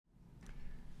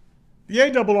The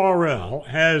ARRL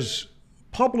has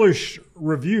published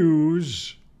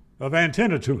reviews of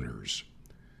antenna tuners.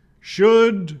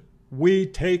 Should we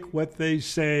take what they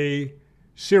say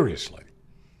seriously?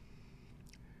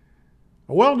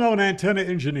 A well-known antenna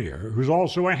engineer who's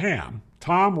also a ham,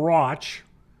 Tom Roch,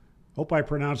 hope I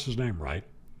pronounced his name right,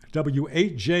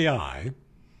 W8JI,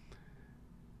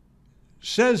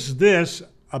 says this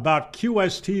about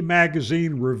QST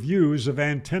magazine reviews of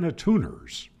antenna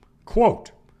tuners.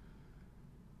 Quote,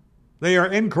 "They are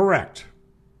incorrect."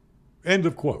 End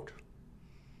of quote.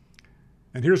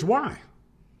 And here's why.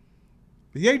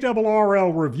 The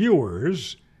ARRL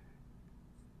reviewers,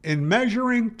 in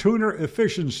measuring tuner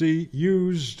efficiency,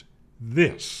 used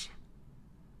this: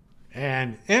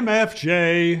 an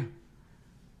MFJ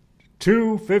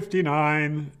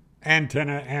 259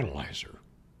 antenna analyzer.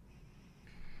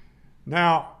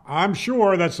 Now, I'm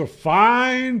sure that's a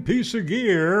fine piece of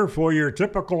gear for your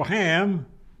typical ham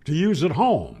to use at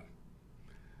home.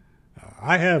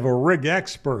 I have a Rig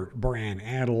Expert brand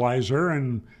analyzer,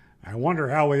 and I wonder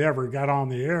how we ever got on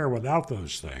the air without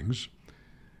those things.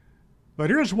 But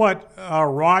here's what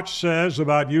Roch says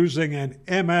about using an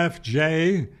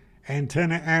MFJ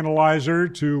antenna analyzer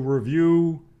to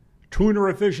review tuner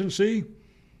efficiency.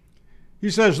 He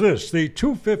says this: the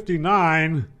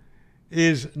 259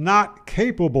 is not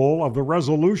capable of the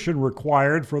resolution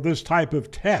required for this type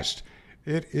of test.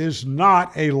 It is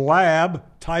not a lab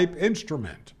type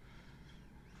instrument.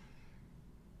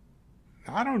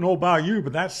 I don't know about you,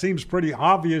 but that seems pretty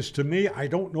obvious to me. I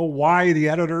don't know why the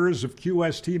editors of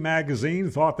QST magazine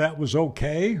thought that was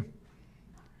okay.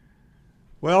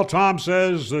 Well, Tom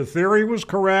says the theory was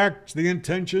correct, the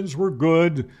intentions were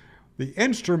good, the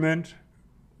instrument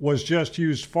was just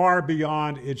used far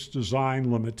beyond its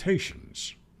design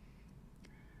limitations.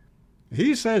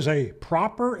 He says a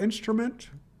proper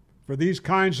instrument for these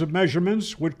kinds of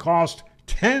measurements would cost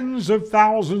tens of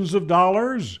thousands of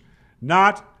dollars,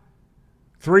 not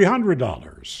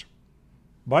 $300.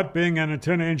 But being an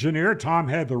antenna engineer, Tom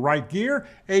had the right gear: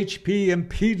 HP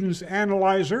impedance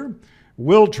analyzer,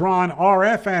 Wiltron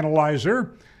RF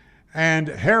analyzer, and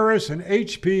Harris and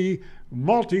HP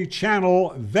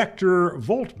multi-channel vector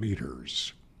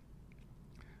voltmeters.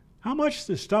 How much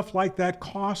does stuff like that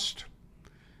cost?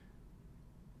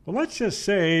 Well, let's just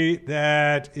say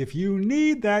that if you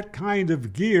need that kind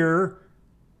of gear,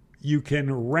 you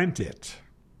can rent it.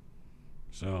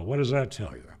 So what does that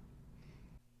tell you?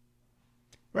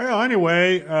 Well,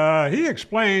 anyway, he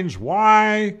explains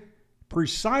why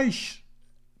precise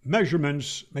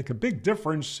measurements make a big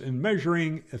difference in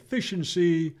measuring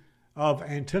efficiency of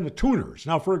antenna tuners.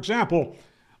 Now, for example,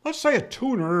 let's say a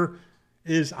tuner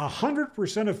is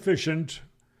 100% efficient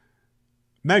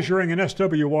measuring an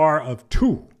SWR of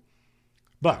 2,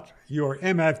 but your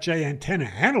MFJ antenna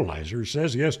analyzer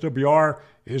says the SWR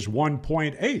is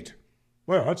 1.8.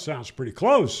 Well, that sounds pretty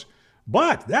close,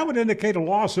 but that would indicate a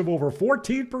loss of over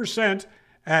 14%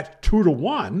 at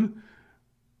 2-to-1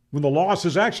 when the loss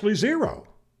is actually 0.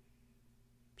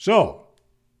 So,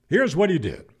 here's what he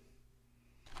did.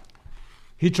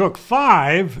 He took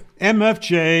 5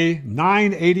 MFJ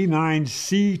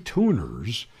 989C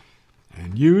tuners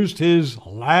and used his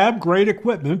lab-grade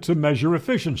equipment to measure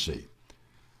efficiency.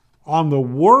 On the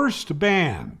worst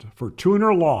band for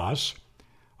tuner loss,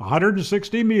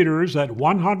 160 meters at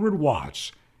 100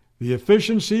 watts, the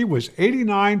efficiency was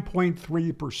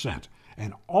 89.3%,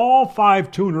 and all 5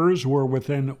 tuners were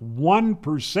within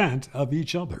 1% of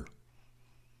each other.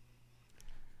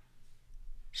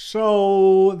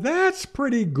 So that's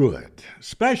pretty good,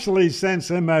 especially since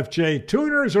MFJ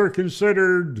tuners are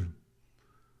considered,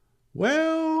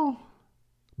 well,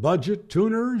 budget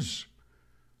tuners.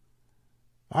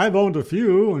 I've owned a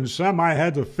few, and some I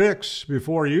had to fix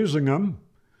before using them.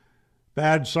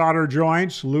 Bad solder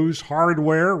joints, loose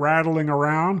hardware rattling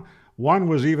around. One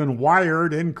was even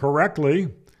wired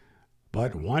incorrectly.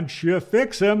 But once you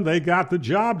fix them, they got the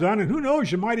job done. And who knows,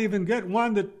 you might even get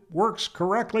one that works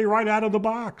correctly right out of the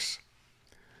box.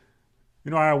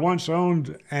 You know, I once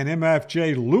owned an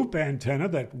MFJ loop antenna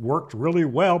that worked really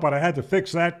well, but I had to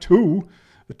fix that too.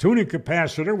 The tuning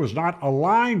capacitor was not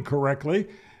aligned correctly,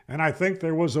 and I think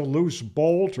there was a loose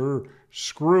bolt or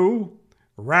screw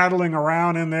rattling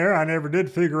around in there. I never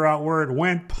did figure out where it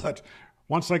went, but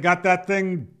once I got that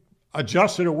thing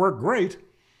adjusted, it worked great.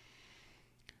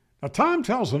 Now, Tom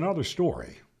tells another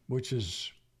story, which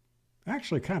is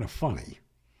actually kind of funny.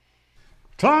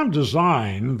 Tom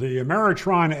designed the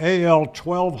Ameritron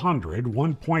AL1200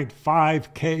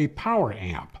 1.5K power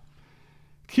amp.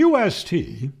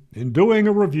 QST, in doing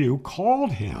a review,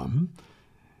 called him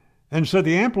and said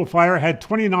the amplifier had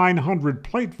 2,900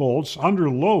 plate volts under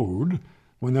load,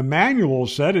 when the manual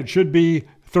said it should be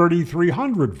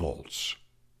 3,300 volts.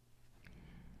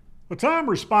 Well, Tom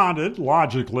responded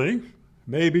logically,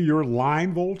 maybe your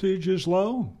line voltage is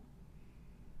low.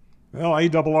 Well,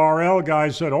 ARRL guy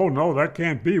said, oh no, that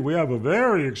can't be. We have a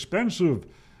very expensive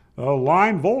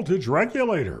line voltage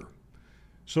regulator.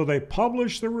 So they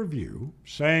published the review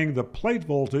saying the plate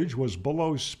voltage was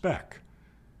below spec.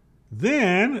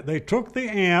 Then they took the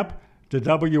amp to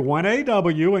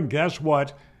W1AW, and guess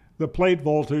what? The plate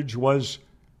voltage was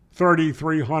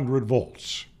 3,300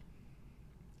 volts.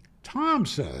 Tom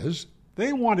says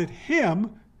they wanted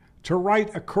him to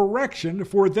write a correction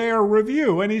for their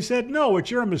review, and he said, no,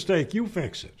 it's your mistake, you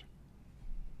fix it.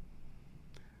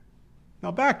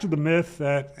 Now back to the myth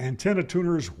that antenna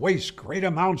tuners waste great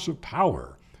amounts of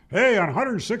power. Hey, on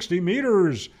 160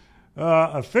 meters,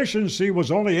 efficiency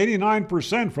was only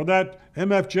 89% for that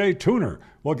MFJ tuner.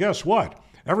 Well, guess what?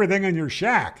 Everything in your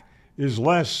shack is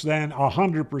less than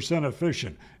 100%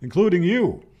 efficient, including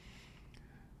you.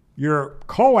 Your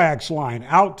coax line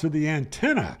out to the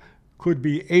antenna could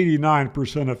be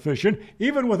 89% efficient,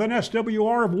 even with an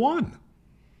SWR of 1.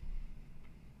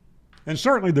 And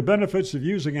certainly the benefits of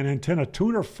using an antenna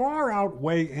tuner far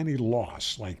outweigh any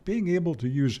loss, like being able to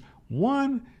use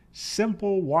one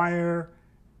simple wire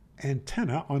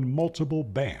antenna on multiple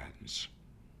bands.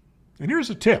 And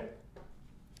here's a tip.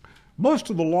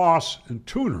 Most of the loss in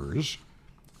tuners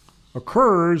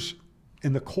occurs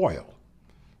in the coil.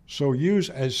 So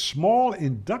use as small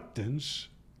inductance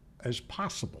as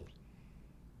possible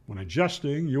when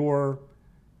adjusting your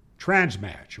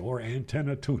transmatch or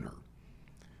antenna tuner.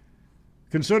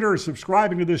 Consider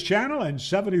subscribing to this channel and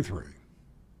 73.